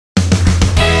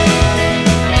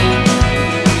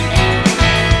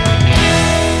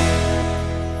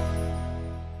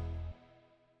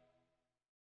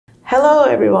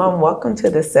everyone. Welcome to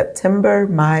the September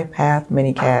MyPath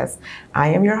MiniCast. I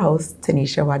am your host,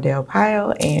 Tanisha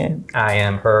Waddell-Pyle, and I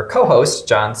am her co-host,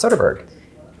 John Soderberg.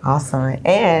 Awesome.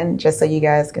 And just so you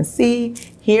guys can see,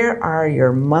 here are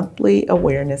your monthly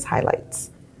awareness highlights.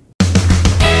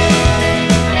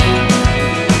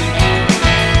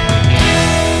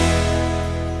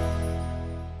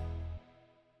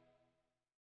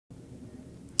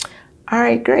 All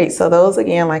right, great. So those,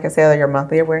 again, like I said, are your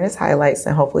monthly awareness highlights,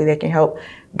 and hopefully they can help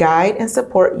guide and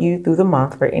support you through the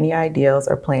month for any ideas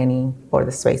or planning for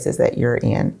the spaces that you're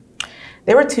in.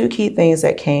 There were two key things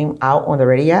that came out on the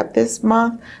Ready app this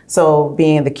month. So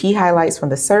being the key highlights from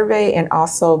the survey and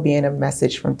also being a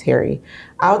message from Terry.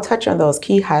 I'll touch on those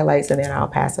key highlights and then I'll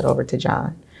pass it over to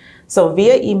John. So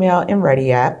via email and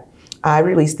Ready app, I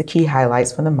released the key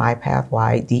highlights from the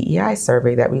MyPath-wide DEI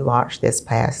survey that we launched this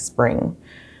past spring.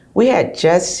 We had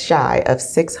just shy of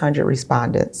 600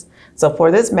 respondents. So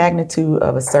for this magnitude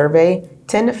of a survey,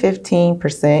 10 to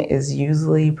 15% is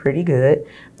usually pretty good,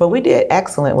 but we did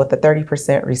excellent with the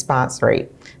 30% response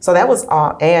rate. So that was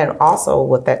all, and also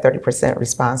with that 30%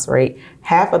 response rate,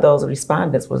 half of those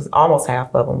respondents almost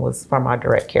half of them was from our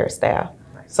direct care staff.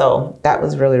 So that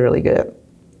was really, really good.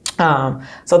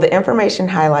 So the information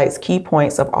highlights key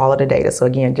points of all of the data. So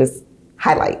again, just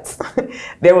highlights.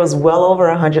 There was well over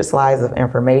 100 slides of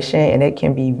information, and it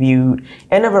can be viewed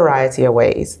in a variety of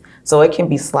ways. So it can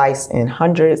be sliced in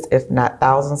hundreds, if not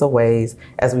thousands of ways,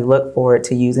 as we look forward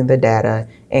to using the data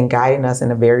and guiding us in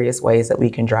the various ways that we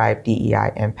can drive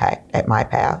DEI impact at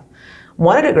MyPath.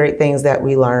 One of the great things that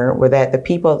we learned were that the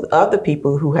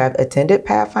people who have attended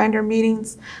Pathfinder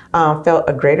meetings felt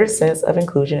a greater sense of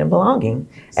inclusion and belonging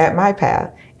at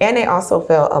MyPath. And they also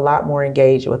felt a lot more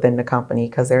engaged within the company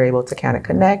because they're able to kind of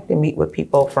connect and meet with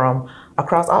people from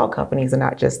across all companies and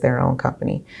not just their own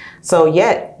company. So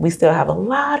yet we still have a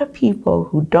lot of people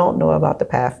who don't know about the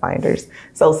Pathfinders.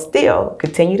 So still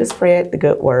continue to spread the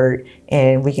good word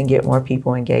and we can get more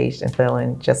people engaged and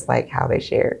feeling just like how they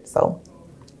shared. So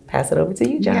pass it over to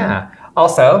you, John. Yeah.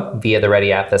 Also, via the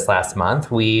Ready app this last month,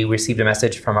 we received a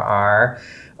message from our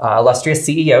illustrious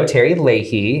CEO, Terry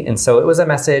Leahy. And so it was a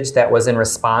message that was in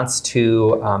response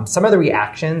to some of the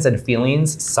reactions and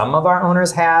feelings some of our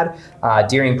owners had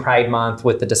during Pride Month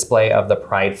with the display of the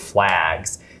Pride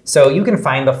flags. So you can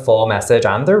find the full message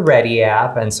on the Ready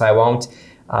app. And so I won't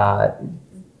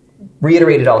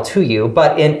reiterate it all to you,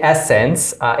 but in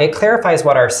essence, it clarifies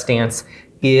what our stance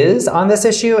is on this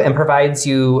issue and provides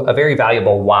you a very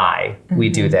valuable why we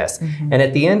do this. And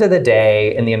at the end of the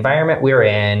day, in the environment we're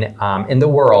in the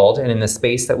world and in the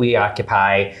space that we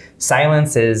occupy,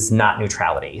 silence is not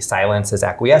neutrality. Silence is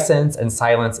acquiescence and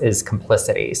silence is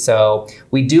complicity. So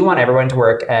we do want everyone to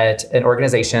work at an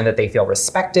organization that they feel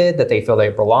respected, that they feel they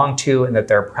belong to, and that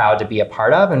they're proud to be a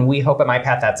part of. And we hope at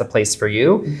MyPath that's a place for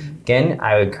you. Again,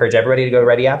 I would encourage everybody to go to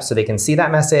Ready App so they can see that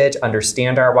message,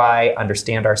 understand our why,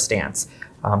 understand our stance.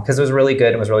 Because it was really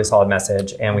good, it was a really solid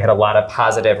message, and we had a lot of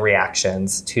positive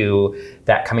reactions to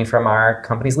that coming from our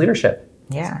company's leadership.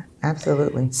 Yeah,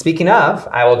 absolutely. Speaking of,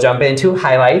 I will jump into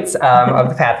highlights of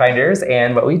the Pathfinders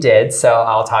and what we did. So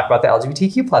I'll talk about the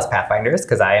LGBTQ+ Pathfinders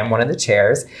because I am one of the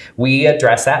chairs. We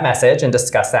addressed that message and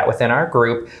discussed that within our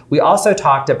group. We also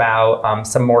talked about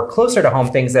some more closer to home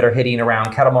things that are hitting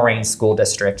around Kettle Moraine School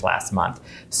District last month.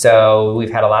 So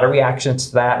we've had a lot of reactions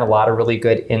to that and a lot of really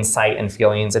good insight and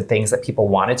feelings and things that people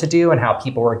wanted to do and how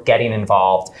people were getting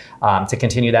involved to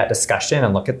continue that discussion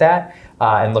and look at that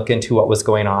and look into what was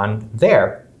going on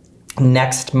there.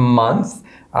 Next month,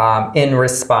 in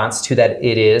response to that,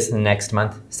 it is next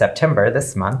month, September,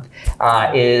 this month,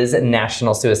 is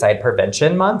National Suicide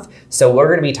Prevention Month. So we're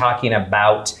going to be talking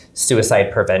about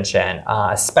suicide prevention,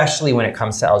 especially when it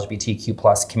comes to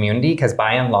LGBTQ+ community, because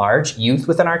by and large, youth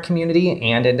within our community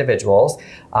and individuals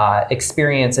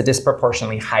experience a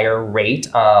disproportionately higher rate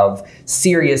of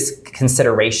serious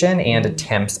consideration and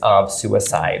attempts of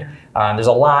suicide. There's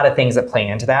a lot of things that play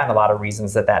into that and a lot of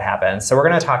reasons that that happens. So we're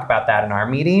going to talk about that in our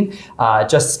meeting.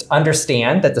 Just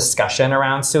understand that discussion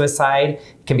around suicide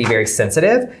can be very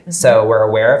sensitive. So we're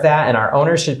aware of that, and our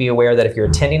owners should be aware that if you're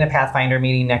attending a Pathfinder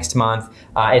meeting next month,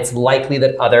 it's likely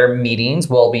that other meetings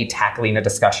will be tackling a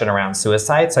discussion around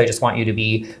suicide. So I just want you to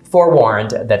be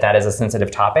forewarned that that is a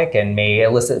sensitive topic and may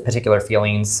elicit particular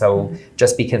feelings. So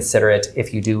just be considerate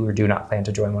if you do or do not plan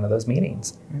to join one of those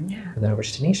meetings. Yeah. And then over to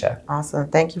Tanisha. Awesome.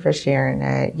 Thank you for sharing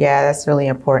that. Yeah, that's really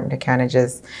important to kind of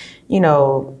just,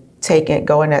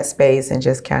 go in that space and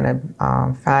just kind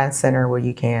of find center where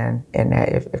you can in that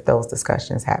if those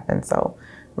discussions happen. So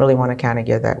really want to kind of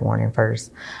give that warning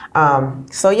first.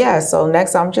 So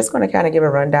next I'm just going to kind of give a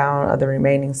rundown of the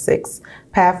remaining 6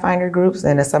 Pathfinder groups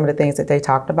and some of the things that they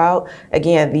talked about.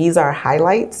 Again, these are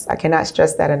highlights. I cannot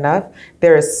stress that enough.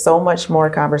 There is so much more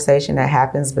conversation that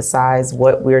happens besides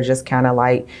what we're just kind of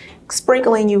like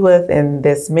sprinkling you with in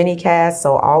this MiniCast.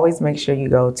 So always make sure you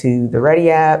go to the Ready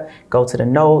app, go to the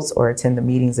notes, or attend the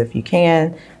meetings if you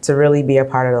can to really be a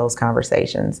part of those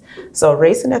conversations. So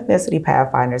Race and Ethnicity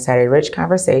Pathfinders had a rich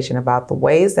conversation about the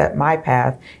ways that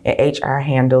MyPath and HR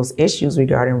handles issues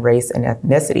regarding race and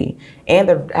ethnicity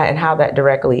and how that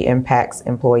directly impacts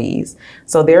employees.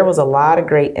 So there was a lot of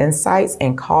great insights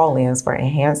and call-ins for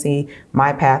enhancing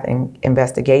MyPath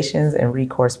investigations and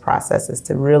recourse processes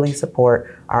to really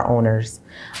support our owners.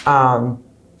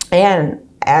 And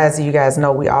as you guys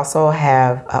know, we also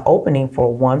have an opening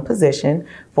for one position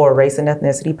for Race and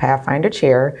Ethnicity Pathfinder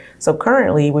Chair. So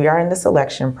currently we are in the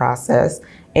selection process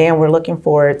and we're looking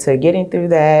forward to getting through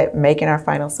that, making our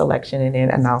final selection, and then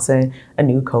announcing a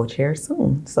new co-chair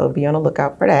soon. So be on the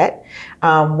lookout for that.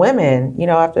 Women,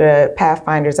 after the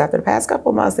Pathfinders, after the past couple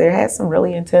of months, they had some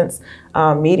really intense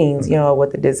meetings,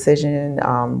 with the decision,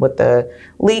 with the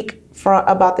leak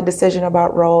about the decision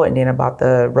about Roe and then about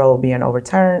the Roe being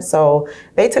overturned. So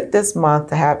they took this month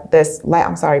to have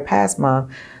past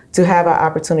month to have an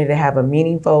opportunity to have a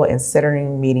meaningful and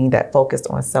centering meeting that focused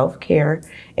on self-care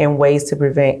and ways to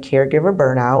prevent caregiver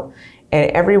burnout.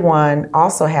 And everyone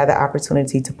also had the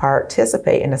opportunity to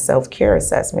participate in a self-care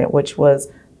assessment, which was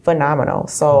phenomenal.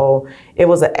 So it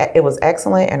was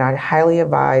excellent, and I highly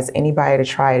advise anybody to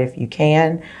try it if you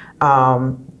can.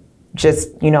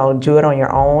 Just, do it on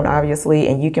your own, obviously,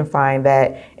 and you can find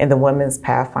that in the Women's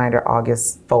Pathfinder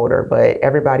August folder, but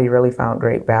everybody really found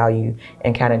great value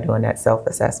in kind of doing that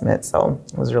self-assessment, so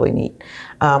it was really neat.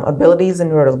 Abilities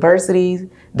and neurodiversity,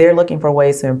 they're looking for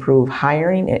ways to improve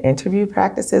hiring and interview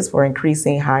practices for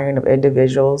increasing hiring of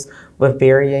individuals with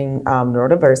varying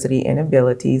neurodiversity and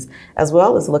abilities, as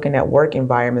well as looking at work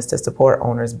environments to support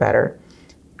owners better.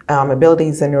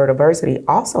 Abilities and Neurodiversity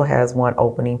also has one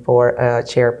opening for a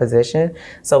chair position.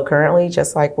 So currently,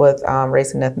 just like with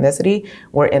Race and Ethnicity,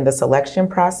 we're in the selection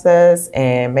process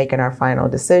and making our final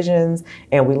decisions.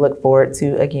 And we look forward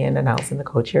to, again, announcing the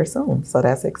co-chair soon. So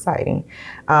that's exciting.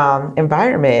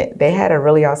 Environment, they had a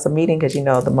really awesome meeting because,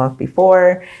 the month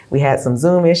before we had some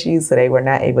Zoom issues, so they were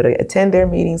not able to attend their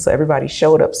meeting. So everybody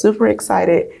showed up super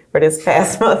excited for this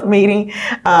past month meeting.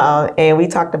 And we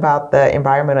talked about the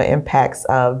environmental impacts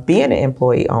of being an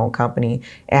employee-owned company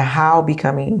and how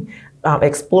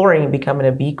exploring becoming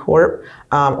a B Corp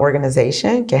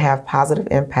organization can have positive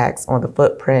impacts on the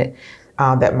footprint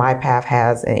that MyPath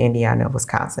has in Indiana and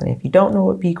Wisconsin. If you don't know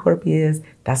what B Corp is,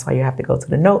 that's why you have to go to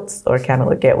the notes or kind of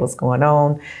look at what's going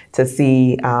on to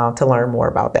see, to learn more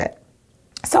about that.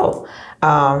 So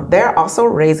they're also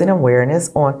raising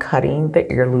awareness on cutting the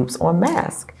ear loops on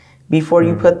masks before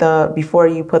you put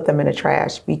them in the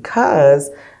trash, because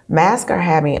masks are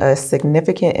having a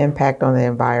significant impact on the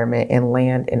environment in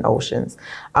land and oceans.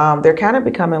 They're kind of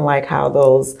becoming like how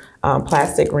those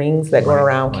plastic rings that go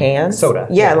around cans. Soda.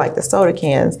 Yeah, like the soda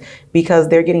cans, because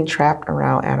they're getting trapped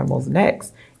around animals'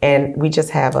 necks. And we just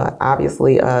have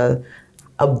obviously a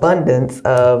abundance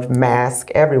of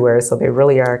masks everywhere. So they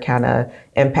really are kind of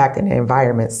impacting the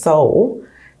environment. So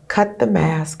cut the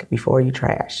mask before you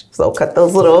trash. So cut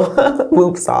those little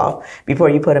loops off before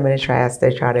you put them in the trash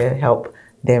to try to help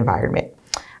the environment.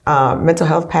 Mental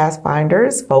Health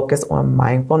Pathfinders focus on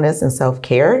mindfulness and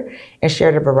self-care and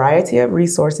shared a variety of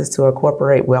resources to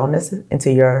incorporate wellness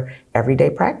into your everyday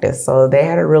practice. So they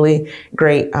had a really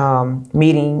great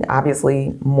meeting,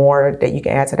 obviously more that you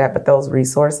can add to that, but those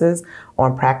resources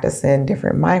on practicing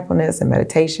different mindfulness and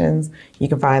meditations, you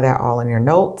can find that all in your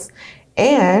notes.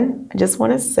 And I just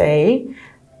want to say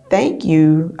thank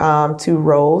you to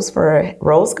Rose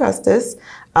Custis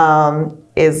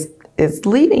is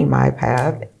leaving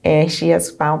MyPath, and she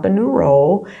has found a new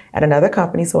role at another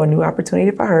company, so a new opportunity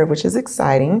for her, which is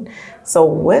exciting. So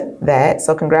with that,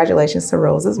 so congratulations to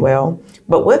Rose as well.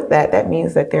 But with that, that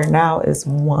means that there now is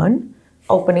one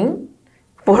opening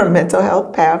for Mental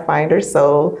Health Pathfinder.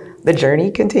 So the journey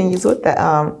continues with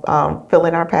the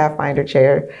filling our Pathfinder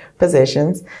chair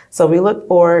positions. So we look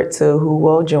forward to who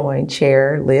will join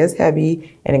Chair Liz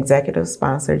Hebby and Executive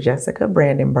Sponsor Jessica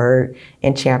Brandenburg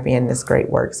and champion this great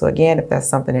work. So again, if that's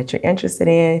something that you're interested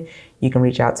in, you can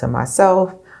reach out to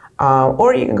myself,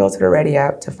 or you can go to the Ready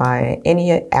app to find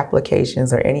any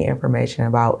applications or any information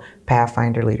about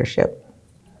Pathfinder leadership.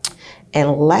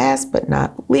 And last but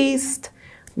not least,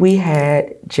 we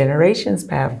had Generations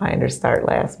Pathfinder start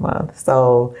last month.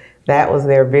 So That was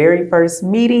their very first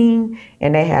meeting,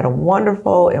 and they had a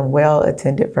wonderful and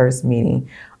well-attended first meeting.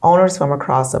 Owners from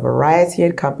across a variety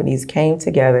of companies came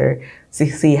together to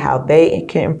see how they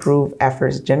can improve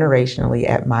efforts generationally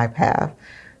at MyPath.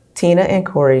 Tina and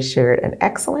Corey shared an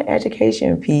excellent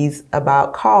education piece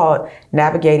called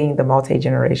Navigating the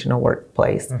Multi-Generational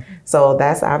Workplace. So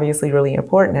that's obviously really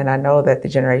important, and I know that the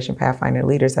Generation Pathfinder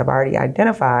leaders have already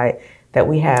identified that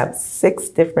we have 6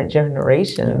 different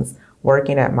generations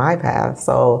working at MyPath.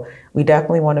 So we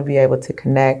definitely want to be able to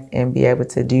connect and be able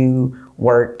to do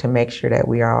work to make sure that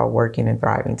we are all working and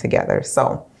thriving together.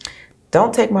 So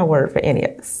don't take my word for any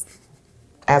of this.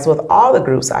 As with all the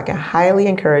groups, I can highly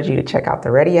encourage you to check out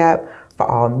the Ready app for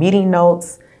all meeting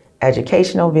notes,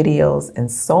 educational videos,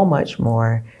 and so much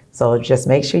more. So just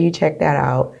make sure you check that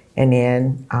out. And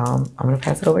then I'm going to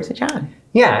pass it over to John.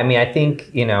 Yeah, I mean, I think,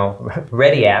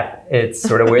 Ready app, it's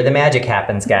sort of where the magic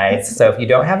happens, guys. So if you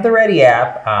don't have the Ready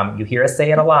app, you hear us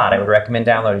say it a lot. I would recommend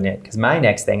downloading it because my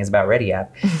next thing is about Ready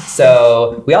app.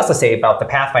 So we also say about the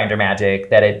Pathfinder magic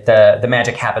that the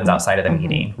magic happens outside of the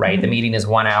meeting, right? The meeting is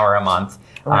 1 hour a month.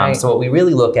 Right. So what we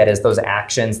really look at is those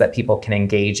actions that people can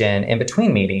engage in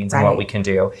between meetings and what we can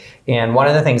do. And one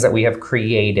of the things that we have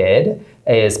created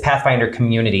is Pathfinder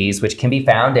communities, which can be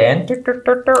found in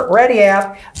Ready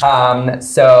app.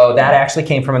 So that actually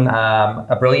came from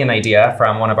a brilliant idea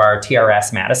from one of our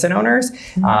TRS Madison owners,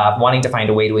 wanting to find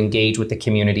a way to engage with the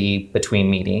community between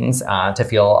meetings to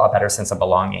feel a better sense of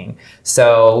belonging.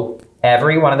 So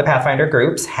every one of the Pathfinder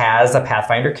groups has a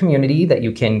Pathfinder community that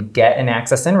you can get and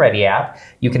access in Ready app.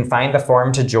 You can find the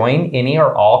form to join any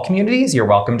or all communities. You're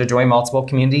welcome to join multiple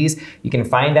communities. You can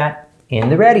find that in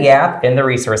the Ready app in the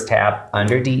resource tab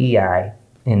under DEI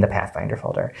in the Pathfinder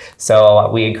folder.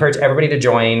 So we encourage everybody to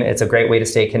join. It's a great way to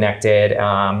stay connected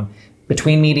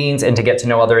between meetings and to get to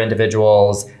know other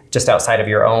individuals just outside of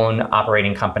your own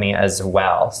operating company as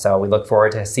well. So we look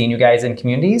forward to seeing you guys in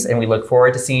communities, and we look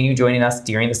forward to seeing you joining us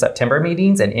during the September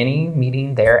meetings and any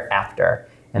meeting thereafter.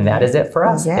 And that is it for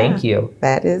us. Yeah, thank you.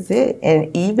 That is it.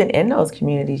 And even in those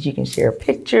communities, you can share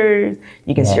pictures,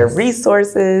 you can share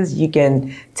resources, you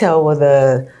can tell what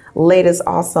the latest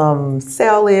awesome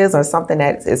sale is or something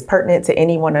that is pertinent to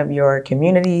any one of your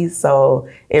communities. So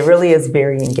it really is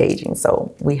very engaging.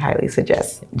 So we highly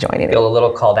suggest joining it. I feel a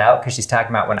little called out because she's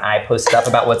talking about when I post stuff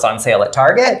about what's on sale at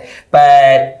Target,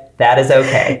 but that is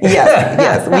okay.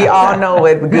 Yes, we all know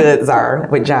what the goods are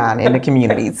with John in the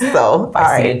communities. So if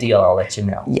I see a deal, I'll let you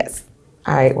know. Yes.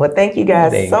 All right. Well, thank you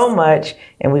guys so much,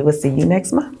 and we will see you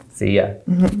next month. See ya.